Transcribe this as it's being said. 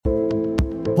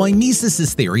Why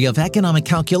Mises's theory of economic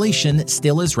calculation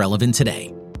still is relevant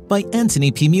today, by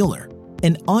Antony P. Mueller,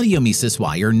 an audio Mises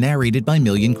wire narrated by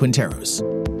Millian Quinteros.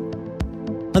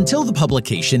 Until the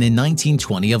publication in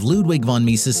 1920 of Ludwig von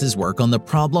Mises's work on the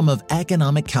problem of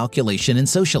economic calculation in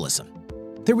socialism,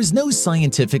 there was no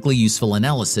scientifically useful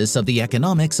analysis of the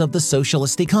economics of the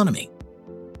socialist economy.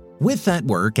 With that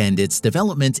work and its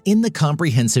development in the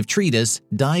comprehensive treatise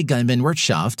Die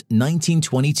Gemeinwirtschaft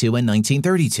 1922 and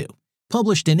 1932,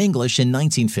 published in English in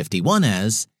 1951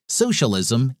 as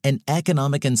Socialism, an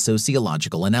Economic and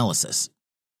Sociological Analysis,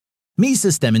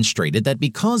 Mises demonstrated that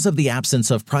because of the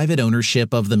absence of private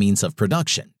ownership of the means of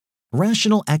production,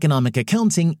 rational economic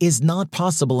accounting is not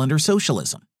possible under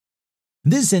socialism.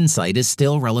 This insight is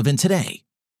still relevant today.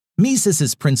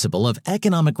 Mises's principle of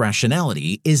economic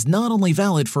rationality is not only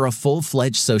valid for a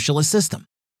full-fledged socialist system,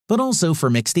 but also for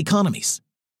mixed economies.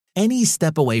 Any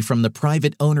step away from the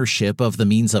private ownership of the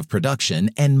means of production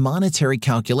and monetary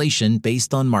calculation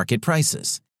based on market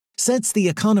prices sets the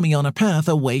economy on a path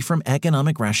away from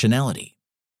economic rationality.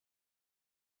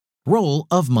 Role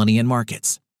of money in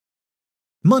markets.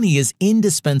 Money is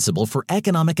indispensable for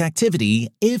economic activity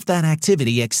if that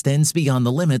activity extends beyond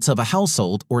the limits of a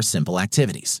household or simple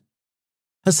activities.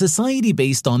 A society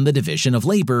based on the division of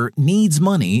labor needs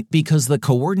money because the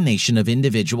coordination of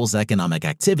individuals' economic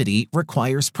activity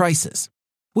requires prices,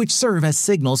 which serve as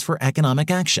signals for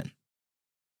economic action.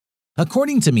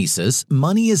 According to Mises,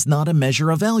 money is not a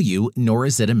measure of value, nor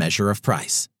is it a measure of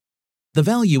price. The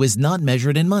value is not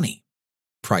measured in money.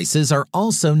 Prices are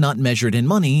also not measured in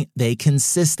money, they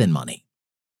consist in money.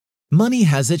 Money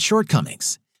has its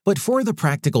shortcomings, but for the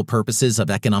practical purposes of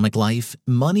economic life,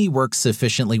 money works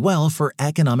sufficiently well for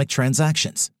economic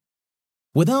transactions.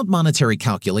 Without monetary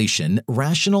calculation,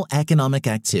 rational economic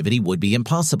activity would be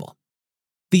impossible.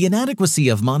 The inadequacy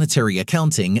of monetary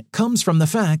accounting comes from the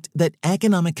fact that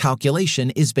economic calculation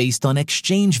is based on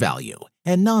exchange value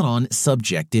and not on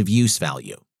subjective use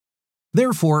value.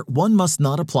 Therefore, one must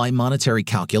not apply monetary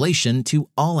calculation to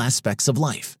all aspects of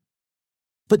life.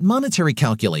 But monetary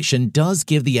calculation does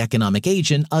give the economic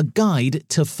agent a guide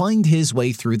to find his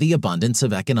way through the abundance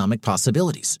of economic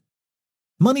possibilities.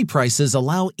 Money prices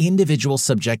allow individual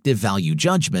subjective value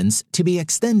judgments to be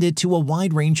extended to a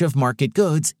wide range of market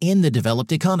goods in the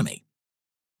developed economy.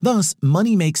 Thus,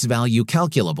 money makes value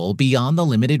calculable beyond the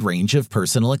limited range of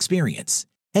personal experience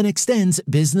and extends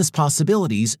business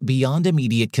possibilities beyond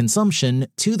immediate consumption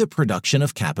to the production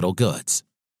of capital goods.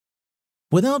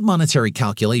 Without monetary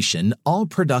calculation, all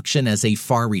production as a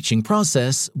far-reaching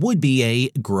process would be a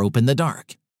grope in the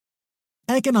dark.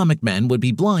 Economic men would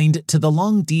be blind to the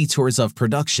long detours of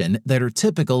production that are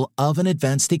typical of an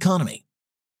advanced economy.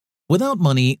 Without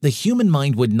money, the human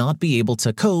mind would not be able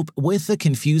to cope with the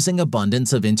confusing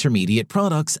abundance of intermediate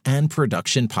products and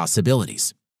production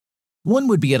possibilities. One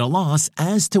would be at a loss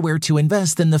as to where to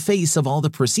invest in the face of all the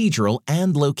procedural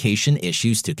and location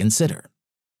issues to consider.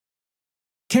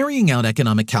 Carrying out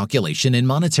economic calculation in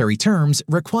monetary terms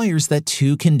requires that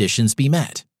two conditions be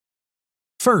met.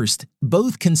 First,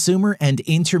 both consumer and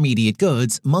intermediate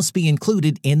goods must be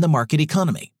included in the market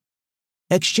economy.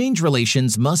 Exchange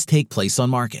relations must take place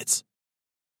on markets.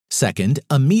 Second,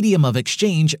 a medium of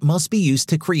exchange must be used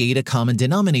to create a common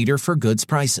denominator for goods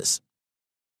prices.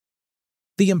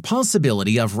 The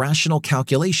impossibility of rational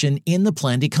calculation in the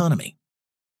planned economy.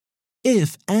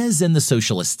 If, as in the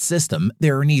socialist system,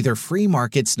 there are neither free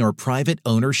markets nor private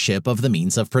ownership of the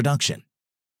means of production,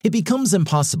 it becomes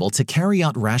impossible to carry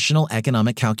out rational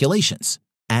economic calculations,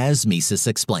 as Mises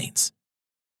explains.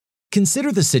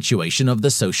 Consider the situation of the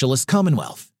socialist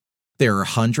commonwealth. There are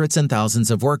hundreds and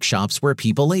thousands of workshops where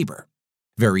people labor.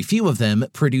 Very few of them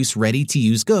produce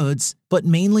ready-to-use goods, but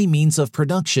mainly means of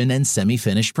production and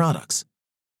semi-finished products.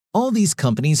 All these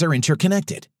companies are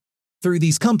interconnected. Through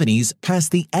these companies pass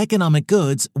the economic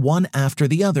goods one after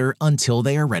the other until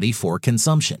they are ready for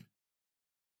consumption.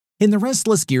 In the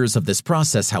restless gears of this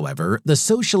process, however, the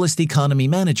socialist economy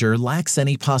manager lacks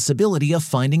any possibility of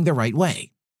finding the right way.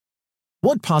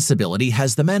 What possibility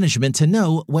has the management to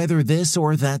know whether this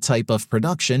or that type of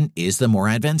production is the more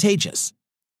advantageous?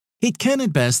 It can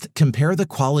at best compare the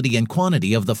quality and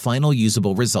quantity of the final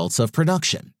usable results of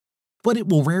production, but it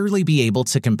will rarely be able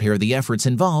to compare the efforts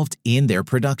involved in their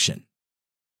production.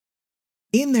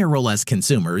 In their role as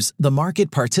consumers, the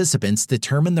market participants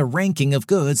determine the ranking of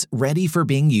goods ready for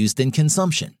being used in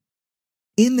consumption.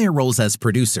 In their roles as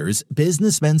producers,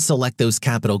 businessmen select those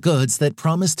capital goods that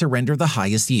promise to render the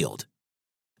highest yield.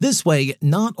 This way,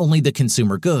 not only the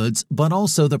consumer goods, but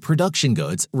also the production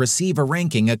goods receive a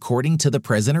ranking according to the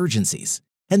present urgencies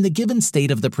and the given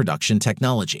state of the production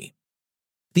technology.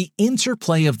 The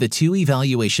interplay of the two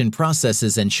evaluation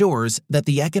processes ensures that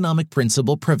the economic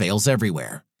principle prevails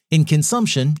everywhere, in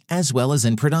consumption as well as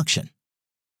in production.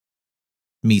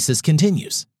 Mises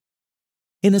continues.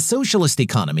 In a socialist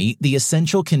economy, the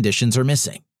essential conditions are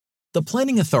missing. The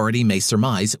planning authority may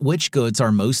surmise which goods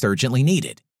are most urgently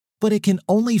needed, but it can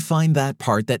only find that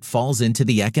part that falls into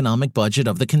the economic budget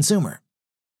of the consumer.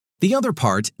 The other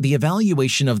part, the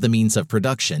evaluation of the means of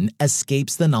production,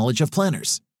 escapes the knowledge of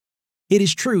planners. It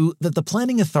is true that the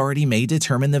planning authority may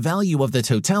determine the value of the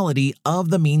totality of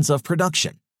the means of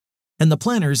production, and the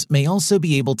planners may also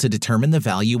be able to determine the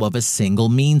value of a single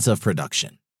means of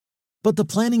production. But the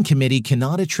planning committee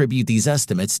cannot attribute these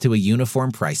estimates to a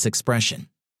uniform price expression.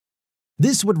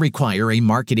 This would require a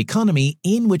market economy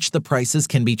in which the prices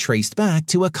can be traced back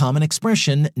to a common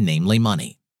expression, namely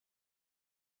money.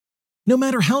 No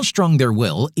matter how strong their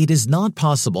will, it is not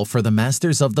possible for the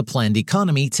masters of the planned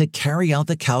economy to carry out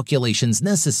the calculations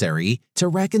necessary to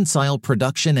reconcile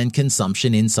production and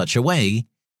consumption in such a way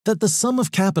that the sum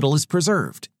of capital is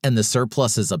preserved and the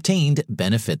surpluses obtained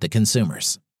benefit the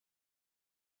consumers.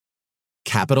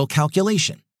 Capital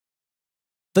calculation.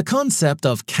 The concept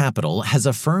of capital has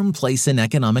a firm place in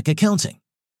economic accounting.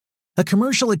 A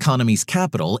commercial economy's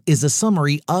capital is a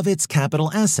summary of its capital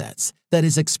assets that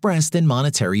is expressed in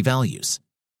monetary values.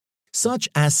 Such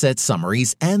asset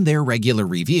summaries and their regular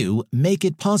review make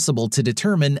it possible to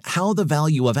determine how the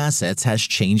value of assets has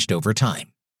changed over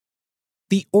time.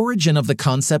 The origin of the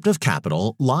concept of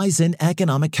capital lies in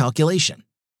economic calculation.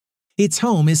 Its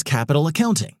home is capital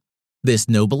accounting, this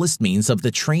noblest means of the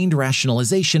trained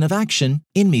rationalization of action,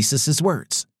 in Mises's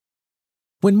words.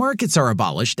 When markets are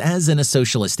abolished, as in a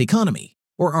socialist economy,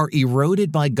 or are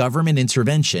eroded by government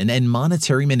intervention and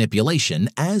monetary manipulation,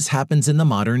 as happens in the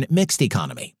modern mixed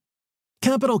economy,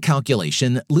 capital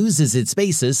calculation loses its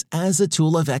basis as a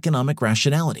tool of economic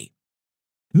rationality.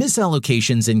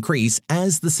 Misallocations increase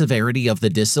as the severity of the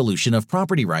dissolution of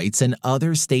property rights and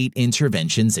other state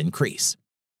interventions increase.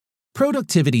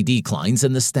 Productivity declines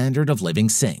and the standard of living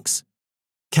sinks.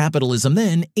 Capitalism,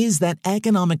 then, is that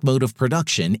economic mode of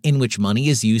production in which money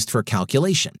is used for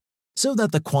calculation, so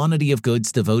that the quantity of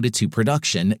goods devoted to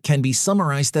production can be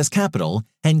summarized as capital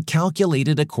and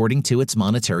calculated according to its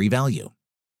monetary value.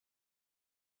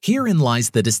 Herein lies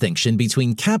the distinction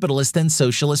between capitalist and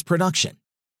socialist production,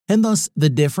 and thus the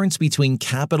difference between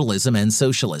capitalism and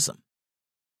socialism.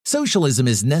 Socialism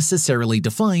is necessarily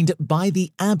defined by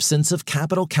the absence of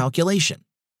capital calculation,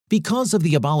 because of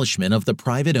the abolishment of the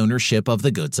private ownership of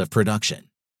the goods of production.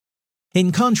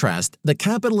 In contrast, the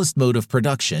capitalist mode of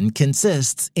production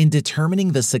consists in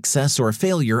determining the success or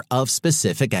failure of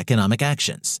specific economic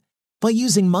actions, by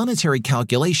using monetary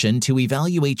calculation to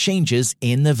evaluate changes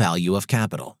in the value of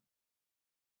capital.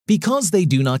 Because they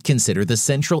do not consider the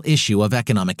central issue of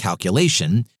economic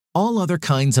calculation, all other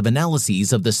kinds of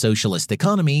analyses of the socialist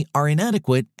economy are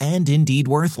inadequate and indeed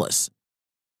worthless.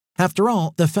 After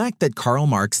all, the fact that Karl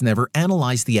Marx never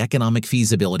analyzed the economic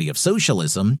feasibility of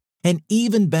socialism, and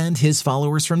even banned his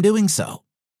followers from doing so,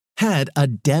 had a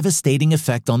devastating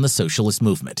effect on the socialist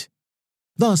movement.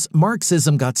 Thus,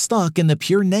 Marxism got stuck in the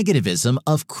pure negativism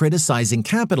of criticizing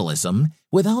capitalism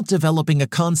without developing a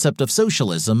concept of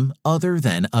socialism other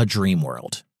than a dream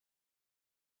world.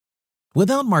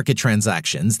 Without market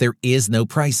transactions, there is no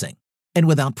pricing, and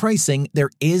without pricing, there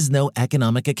is no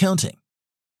economic accounting.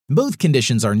 Both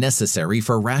conditions are necessary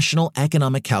for rational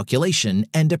economic calculation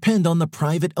and depend on the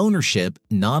private ownership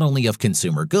not only of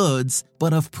consumer goods,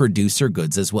 but of producer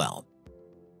goods as well.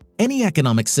 Any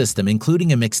economic system,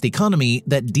 including a mixed economy,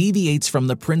 that deviates from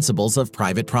the principles of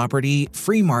private property,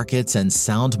 free markets, and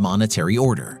sound monetary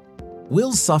order,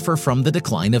 will suffer from the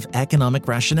decline of economic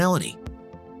rationality.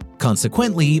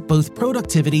 Consequently, both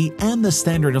productivity and the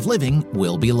standard of living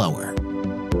will be lower.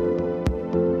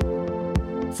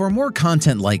 For more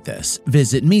content like this,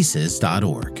 visit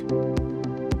Mises.org.